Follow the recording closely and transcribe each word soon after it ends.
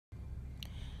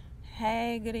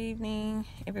Hey, good evening,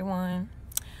 everyone.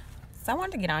 So I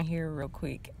wanted to get on here real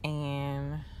quick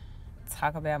and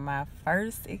talk about my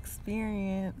first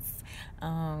experience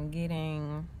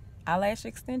getting eyelash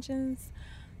extensions.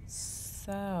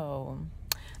 So,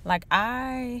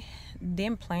 I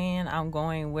didn't plan on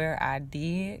going where I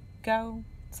did go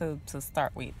to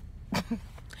start with.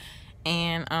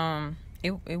 And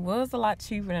it was a lot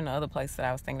cheaper than the other place that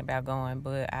I was thinking about going,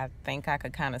 but I think I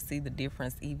could kind of see the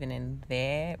difference even in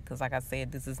that, because like I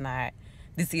said, this is my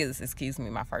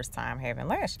first time having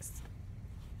lashes.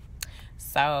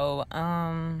 So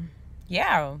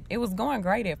yeah, it was going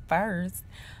great at first,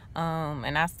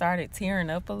 and I started tearing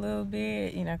up a little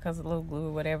bit, because of a little glue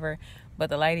or whatever,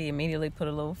 but the lady immediately put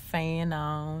a little fan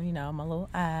on, my little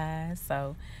eyes,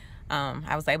 so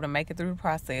I was able to make it through the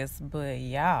process. But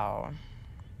y'all,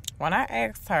 when I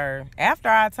asked her, after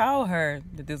I told her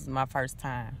that this was my first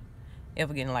time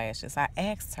ever getting lashes, I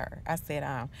asked her, I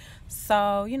said,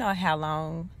 so, how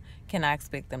long can I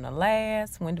expect them to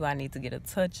last? When do I need to get a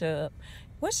touch-up?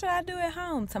 What should I do at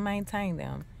home to maintain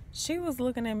them? She was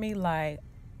looking at me like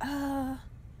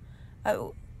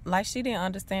she didn't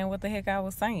understand what the heck I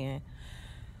was saying.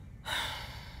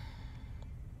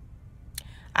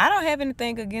 I don't have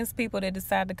anything against people that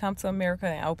decide to come to America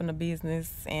and open a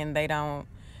business and they don't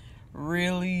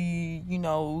really,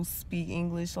 speak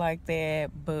English like that.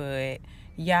 But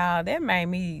y'all, that made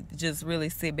me just really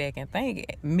sit back and think.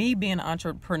 Me being an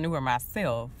entrepreneur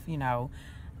myself, I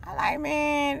like,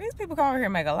 man, these people come over here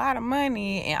and make a lot of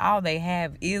money and all they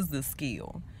have is the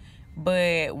skill.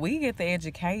 But we get the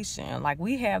education,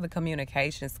 we have the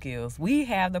communication skills, we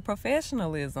have the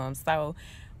professionalism. So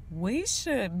we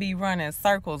should be running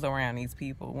circles around these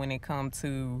people when it comes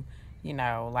to,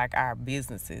 our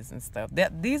businesses and stuff.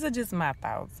 These are just my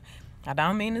thoughts. I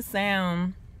don't mean to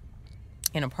sound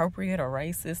inappropriate or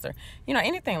racist or,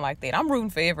 anything like that. I'm rooting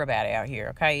for everybody out here,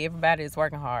 okay? Everybody is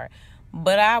working hard.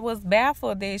 But I was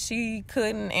baffled that she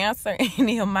couldn't answer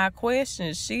any of my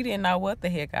questions. She didn't know what the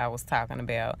heck I was talking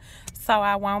about. So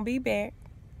I won't be back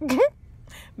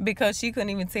because she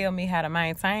couldn't even tell me how to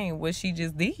maintain what she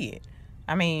just did.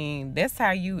 I mean, that's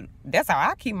how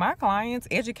I keep my clients.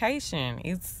 Education.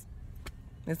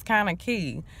 It's kind of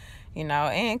key,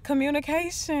 and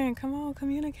communication. Come on,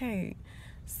 communicate.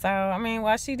 So, I mean,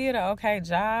 while she did an okay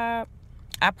job,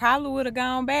 I probably would have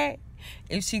gone back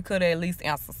if she could at least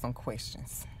answer some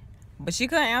questions. But she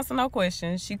couldn't answer no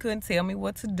questions. She couldn't tell me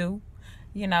what to do,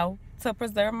 to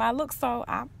preserve my look. So,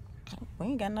 we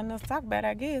ain't got nothing else to talk about,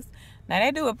 I guess. Now,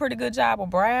 they do a pretty good job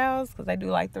with brows because they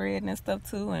do, threading and stuff,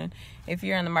 too. And if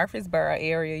you're in the Murfreesboro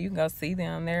area, you can go see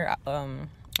them. They're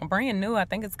brand new. I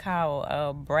think it's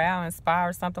called Brow and Spa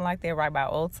or something like that, right by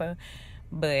Ulta.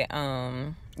 But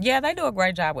yeah, they do a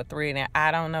great job with threading. I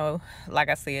don't know, like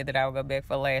I said, that I would go back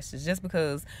for lashes just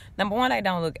because, number one, they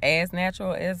don't look as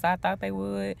natural as I thought they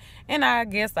would, and I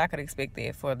guess I could expect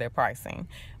that for their pricing.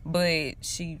 But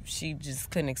she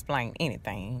just couldn't explain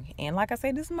anything, and like I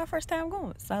said, this is my first time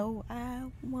going, so I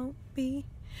won't be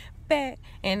back.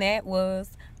 And that was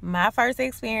my first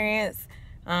experience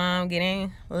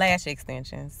getting lash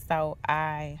extensions. So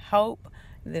I hope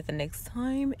that the next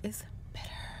time is better.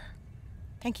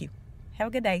 Thank you. Have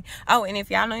a good day. Oh, and if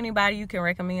y'all know anybody you can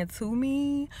recommend to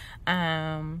me,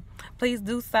 please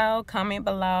do so. Comment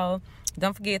below.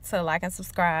 Don't forget to like and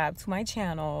subscribe to my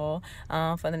channel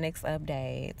for the next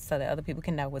update so that other people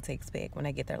can know what to expect when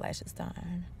they get their lashes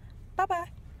done. Bye-bye.